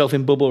to put himself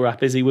in bubble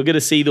wrap, is he? We're going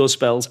to see those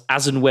spells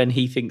as and when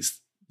he thinks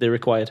they're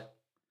required.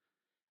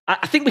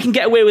 I think we can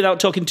get away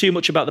without talking too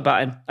much about the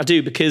batting. I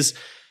do, because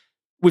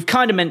we've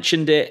kind of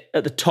mentioned it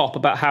at the top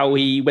about how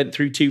he went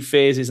through 2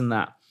 phases and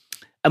that.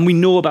 And we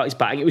know about his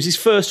batting. It was his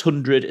first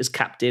 100 as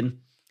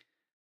captain.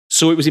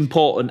 So it was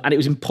important. And it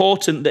was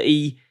important that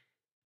he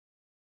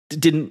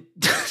didn't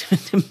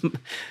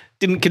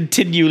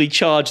continually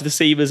charge the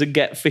seamers and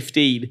get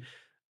 15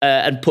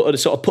 and put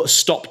a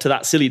stop to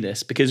that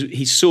silliness, because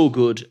he's so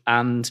good.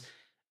 And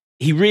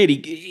he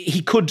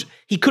could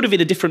have,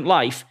 in a different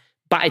life,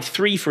 batted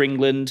 3 for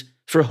England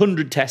for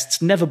 100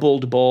 tests, never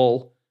bowled a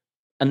ball,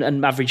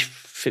 and averaged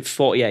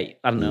 48.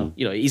 I don't know.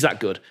 He's that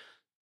good.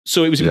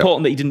 So it was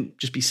important that he didn't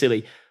just be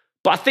silly.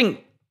 But I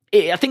think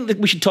that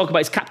we should talk about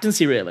his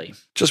captaincy, really.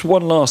 Just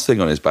one last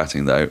thing on his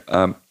batting,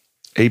 though.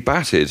 He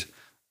batted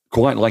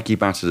quite like he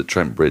batted at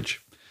Trent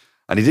Bridge.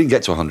 And he didn't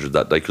get to 100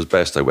 that day because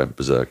Bairstow went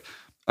berserk.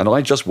 And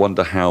I just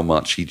wonder how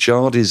much he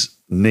jarred his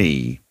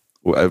knee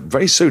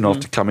very soon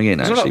after coming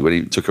in, actually, when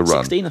he took a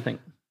run. 16, I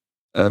think.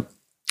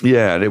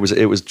 Yeah, and it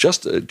was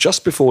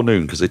just before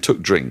noon, because they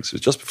took drinks. It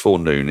was just before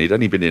noon. He'd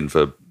only been in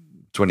for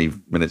 20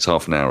 minutes,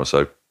 half an hour or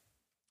so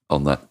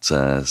on that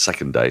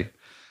second day.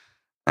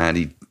 And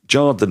he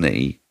jarred the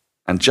knee.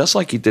 And just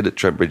like he did at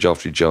Trent Bridge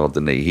after he jarred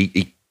the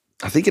knee,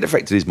 I think it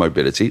affected his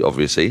mobility,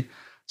 obviously.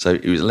 So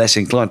he was less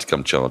inclined to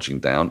come charging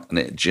down, and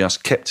it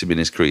just kept him in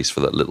his crease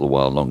for that little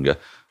while longer.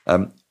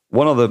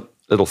 One other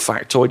little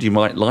factoid you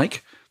might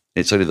like,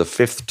 it's only the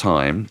 5th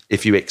time,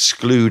 if you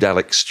exclude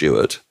Alex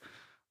Stewart,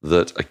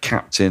 that a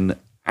captain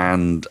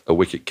and a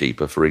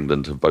wicketkeeper for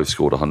England have both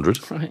scored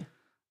 100. Right.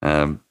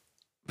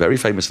 Very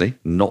famously,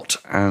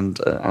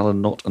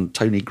 Alan Knott and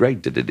Tony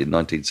Greig did it in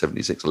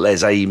 1976.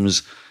 Les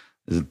Ames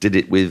did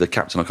it with a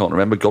captain I can't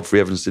remember. Godfrey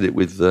Evans did it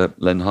with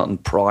Len Hutton.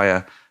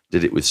 Pryor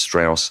did it with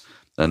Strauss.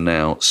 And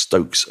now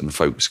Stokes and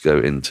Folkes go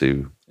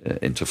into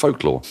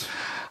folklore.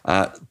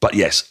 But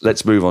yes,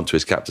 let's move on to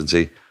his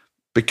captaincy,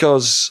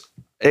 because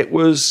it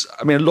was,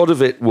 a lot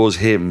of it was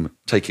him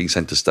taking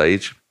centre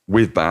stage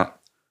with bat,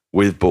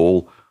 with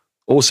ball,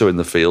 also in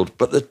the field,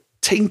 but the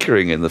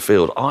tinkering in the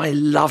field, I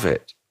love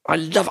it. I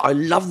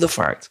love the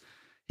fact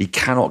he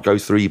cannot go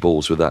 3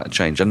 balls without a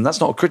change. And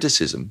that's not a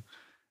criticism.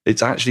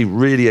 It's actually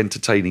really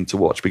entertaining to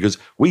watch, because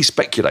we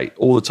speculate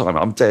all the time.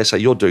 I dare say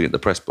you're doing it in the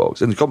press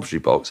box, in the commentary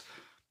box,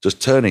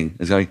 just turning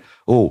and going,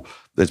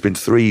 there's been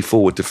 3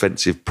 forward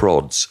defensive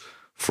prods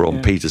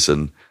from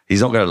Peterson. He's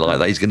not going to like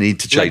that. He's going to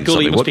need to change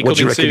something. What do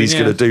you reckon he's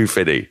going to do,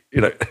 Finney?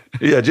 Do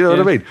you know what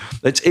I mean?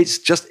 It's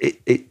just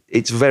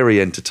it's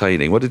very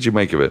entertaining. What did you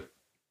make of it?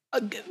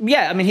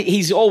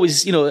 He's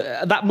always,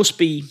 that must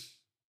be,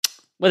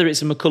 whether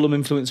it's a McCullum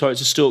influence or it's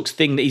a Stokes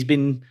thing, that he's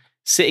been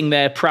sitting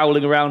there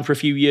prowling around for a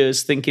few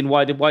years, thinking,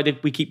 why do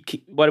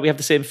we have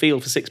the same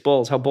field for 6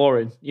 balls? How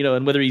boring,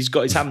 and whether he's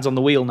got his hands on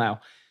the wheel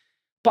now.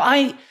 But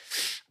I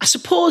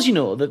suppose,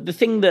 the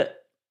thing that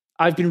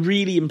I've been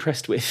really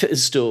impressed with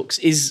as Stokes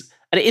is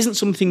And it isn't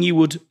something you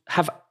would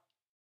have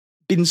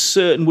been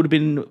certain would have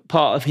been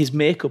part of his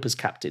makeup as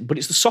captain, but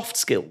it's the soft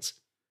skills.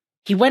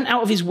 He went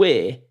out of his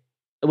way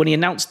when he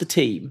announced the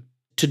team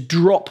to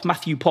drop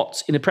Matthew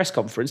Potts in a press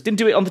conference. Didn't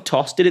do it on the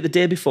toss, did it the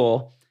day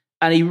before.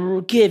 And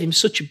he gave him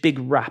such a big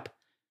rap.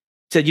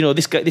 Said,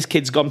 this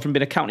kid's gone from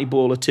being a county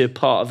bowler to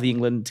part of the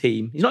England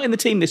team. He's not in the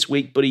team this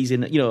week, but he's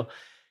in,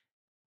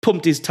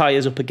 pumped his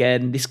tyres up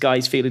again. This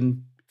guy's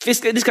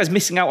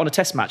missing out on a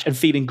test match and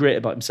feeling great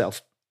about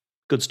himself.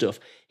 Good stuff.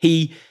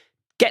 He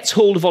gets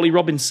hold of Ollie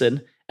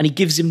Robinson and he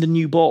gives him the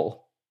new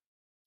ball.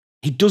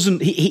 He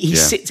doesn't, he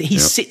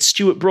sits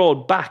Stuart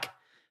Broad back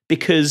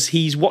because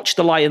he's watched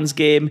the Lions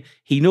game.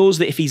 He knows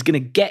that if he's going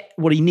to get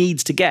what he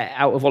needs to get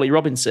out of Ollie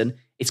Robinson,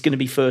 it's going to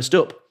be first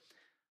up.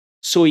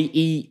 So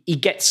he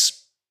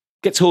gets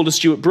hold of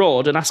Stuart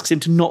Broad and asks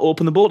him to not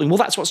open the bowling. Well,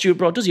 that's what Stuart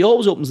Broad does. He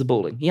always opens the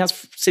bowling. He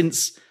has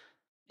since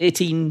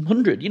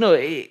 1800.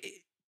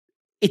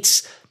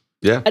 It's...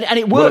 Yeah, and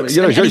it works.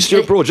 Well,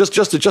 Stuart Broad. Just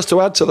to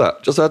add to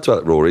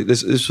that, Rory.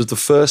 This was the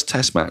first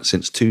Test match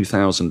since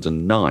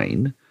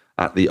 2009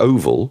 at the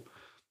Oval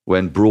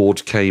when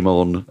Broad came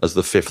on as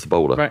the fifth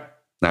bowler. Right.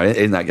 Now,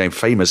 in that game,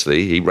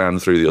 famously, he ran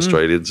through the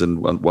Australians and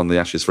won the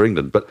Ashes for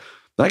England. But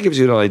that gives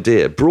you an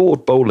idea.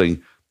 Broad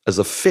bowling as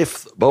a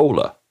fifth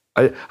bowler,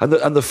 and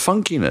the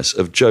funkiness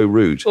of Joe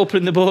Root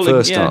opening the bowling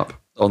first up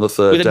on the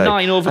third with day a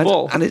 9 over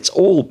ball, and it's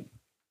all.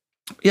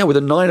 Yeah, with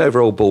a 9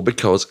 over ball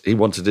because he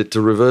wanted it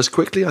to reverse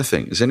quickly, I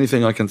think. Is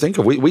anything I can think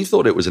of. We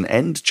thought it was an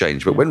end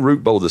change, but when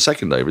Root bowled the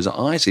second over, he's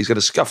going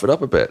to scuff it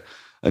up a bit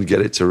and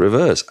get it to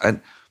reverse.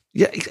 And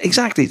yeah,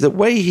 exactly. The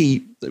way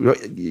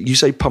you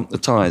say pump the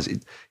tyres,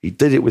 he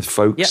did it with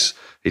Folkes. Yeah.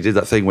 He did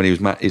that thing when he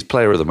was his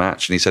player of the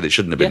match and he said it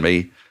shouldn't have been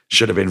me,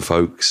 should have been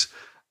Folkes.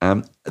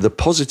 The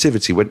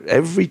positivity,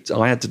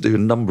 I had to do a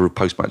number of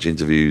post-match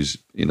interviews,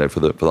 for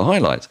the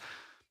highlights.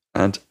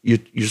 And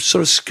you're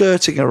sort of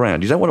skirting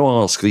around. You don't want to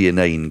ask the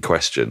inane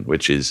question,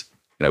 which is,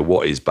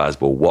 what is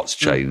Bazball? What's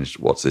changed?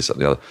 What's this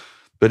and the other?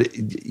 But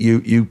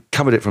you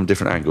come at it from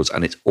different angles,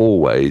 and it's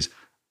always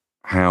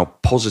how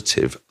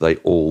positive they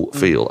all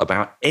feel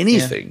about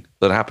anything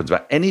that happens,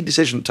 about any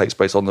decision that takes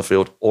place on the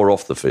field or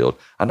off the field.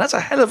 And that's a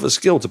hell of a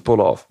skill to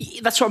pull off.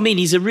 That's what I mean.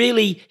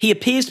 He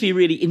appears to be a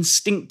really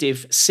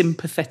instinctive,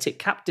 sympathetic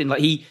captain.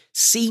 Like he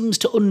seems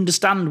to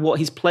understand what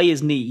his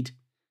players need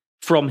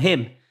from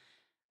him.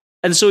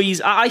 And so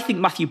I think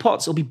Matthew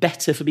Potts will be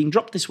better for being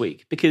dropped this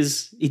week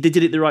because they did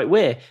it the right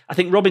way. I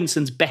think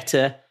Robinson's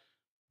better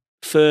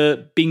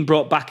for being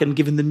brought back and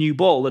given the new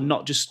ball and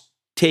not just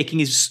taking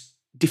his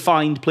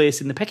defined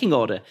place in the pecking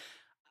order.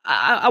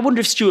 I wonder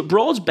if Stuart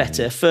Broad's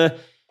better for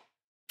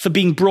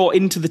being brought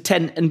into the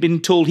tent and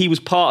been told he was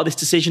part of this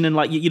decision and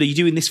you're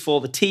doing this for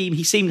the team.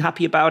 He seemed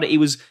happy about it. He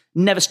was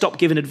never stopped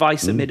giving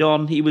advice at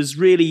mid-on. He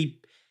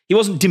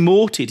wasn't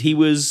demoted. He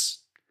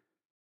was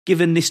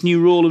given this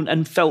new role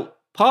and felt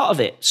part of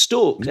it.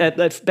 Stokes,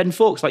 Ben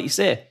Folkes, like you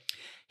say,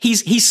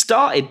 he's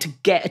started to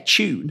get a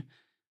tune.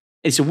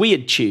 It's a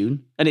weird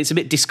tune and it's a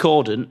bit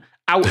discordant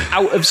out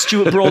of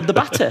Stuart Broad, the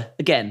batter,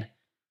 again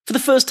for the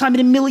first time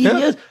in a million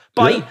years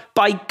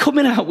by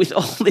coming out with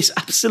all this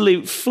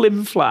absolute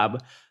flim-flam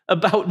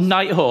about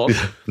Nighthawk,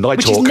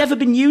 which has never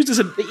been used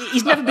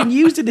he's never been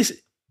used in this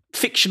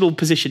fictional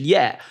position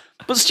yet.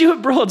 But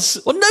Stuart Broad's...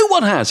 Well, no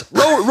one has.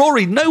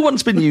 Rory, no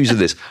one's been using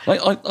this.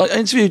 I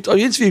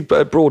interviewed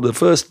Broad the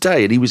first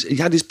day and he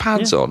had his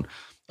pads on.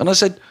 And I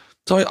said,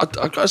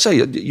 I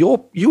say,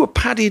 you were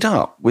padded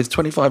up with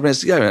 25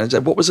 minutes to go. And I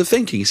said, what was the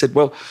thinking? He said,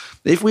 well,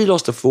 if we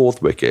lost a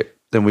fourth wicket,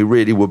 then we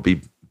really would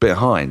be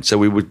behind. So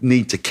we would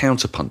need to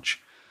counterpunch.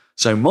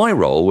 So my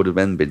role would have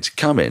then been to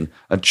come in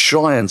and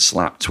try and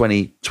slap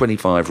 20,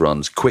 25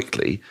 runs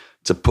quickly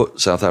to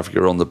put South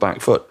Africa on the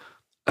back foot.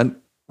 And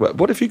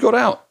what if you got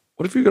out?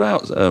 What if you got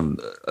out,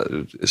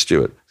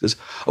 Stuart? He says,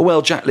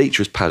 Jack Leach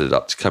was padded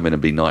up to come in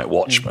and be night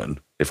watchman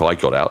if I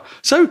got out.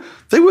 So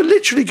they were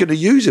literally going to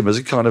use him as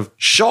a kind of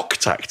shock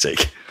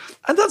tactic.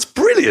 And that's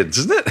brilliant,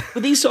 isn't it?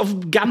 With these sort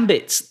of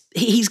gambits,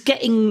 he's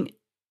getting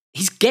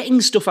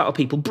stuff out of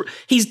people.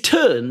 He's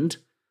turned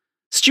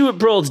Stuart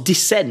Broad's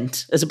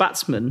descent as a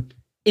batsman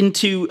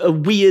into a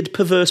weird,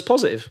 perverse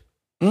positive.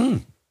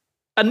 And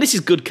this is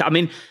good. I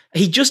mean,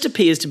 he just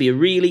appears to be a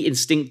really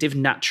instinctive,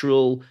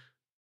 natural,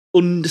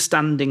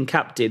 understanding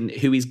captain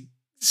who is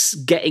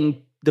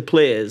getting the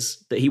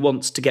players that he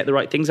wants to get the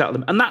right things out of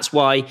them. And that's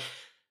why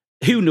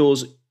who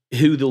knows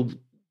who they'll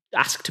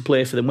ask to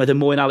play for them, whether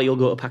Moeen Ali will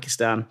go to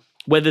Pakistan,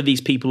 whether these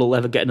people will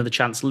ever get another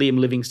chance, Liam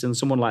Livingstone,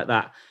 someone like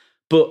that.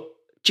 But,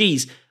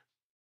 geez,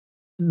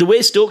 the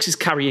way Stokes is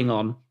carrying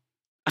on,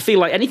 I feel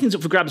like anything's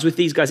up for grabs with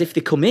these guys. If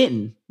they come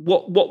in,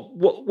 what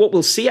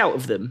we'll see out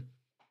of them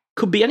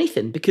could be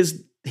anything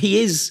because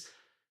he is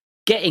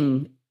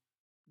getting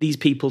these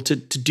people to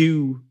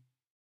do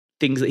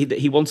things that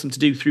he wants them to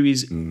do through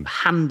his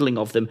handling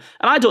of them.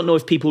 And I don't know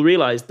if people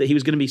realised that he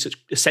was going to be such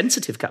a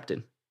sensitive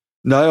captain.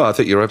 No, I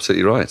think you're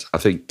absolutely right. I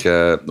think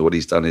what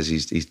he's done is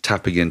he's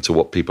tapping into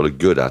what people are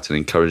good at and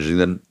encouraging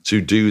them to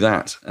do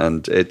that.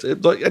 And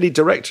like any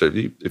director,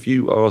 if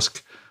you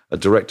ask a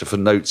director for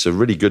notes, a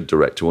really good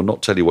director, will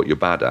not tell you what you're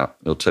bad at.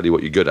 He'll tell you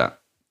what you're good at,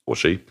 or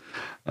she,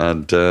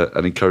 and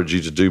encourage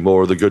you to do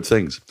more of the good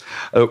things.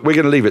 We're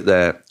going to leave it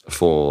there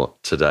for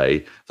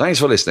today. Thanks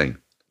for listening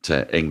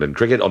to England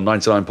Cricket on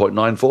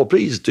 99.94.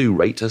 Please do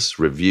rate us,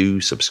 review,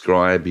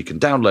 subscribe. You can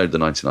download the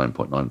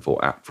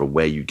 99.94 app from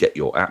where you get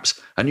your apps,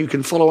 and you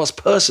can follow us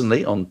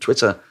personally on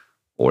Twitter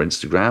or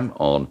Instagram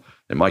on,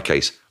 in my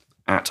case,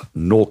 at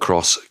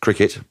Norcross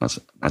Cricket,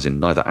 as in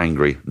neither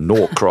angry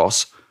nor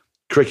cross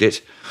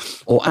cricket,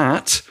 or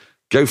at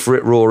Go For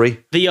It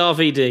Rory. The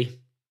RVD.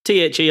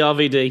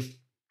 THERVD.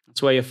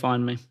 That's where you'll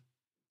find me.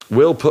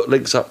 We'll put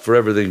links up for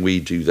everything we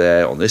do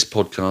there on this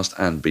podcast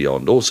and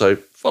beyond. Also,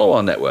 follow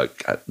our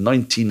network at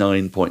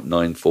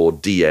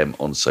 99.94 DM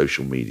on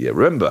social media.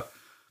 Remember,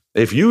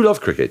 if you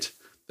love cricket,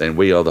 then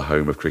we are the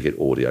home of cricket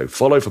audio.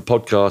 Follow for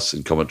podcasts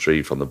and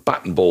commentary from the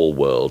bat and ball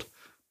world.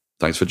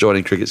 Thanks for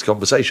joining Cricket's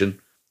Conversation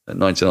at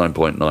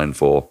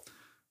 99.94.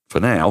 For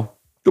now,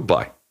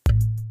 goodbye.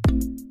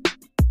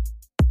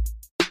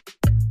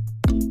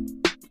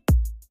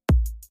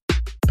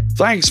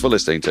 Thanks for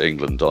listening to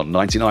England on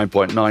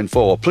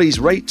 99.94. Please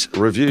rate,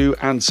 review,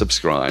 and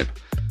subscribe.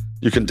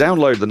 You can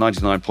download the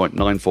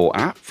 99.94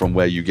 app from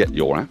where you get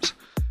your apps,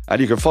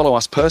 and you can follow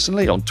us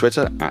personally on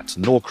Twitter at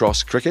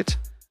Norcross Cricket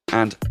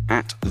and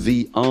at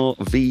the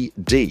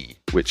RVD,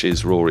 which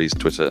is Rory's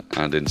Twitter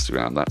and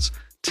Instagram. That's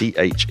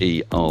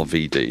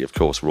THERVD. Of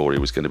course, Rory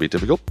was going to be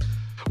difficult.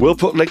 We'll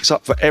put links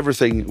up for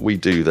everything we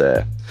do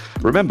there.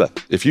 Remember,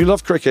 if you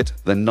love cricket,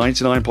 then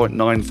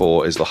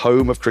 99.94 is the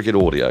home of cricket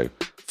audio.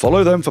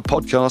 Follow them for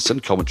podcasts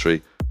and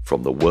commentary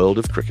from the world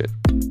of cricket.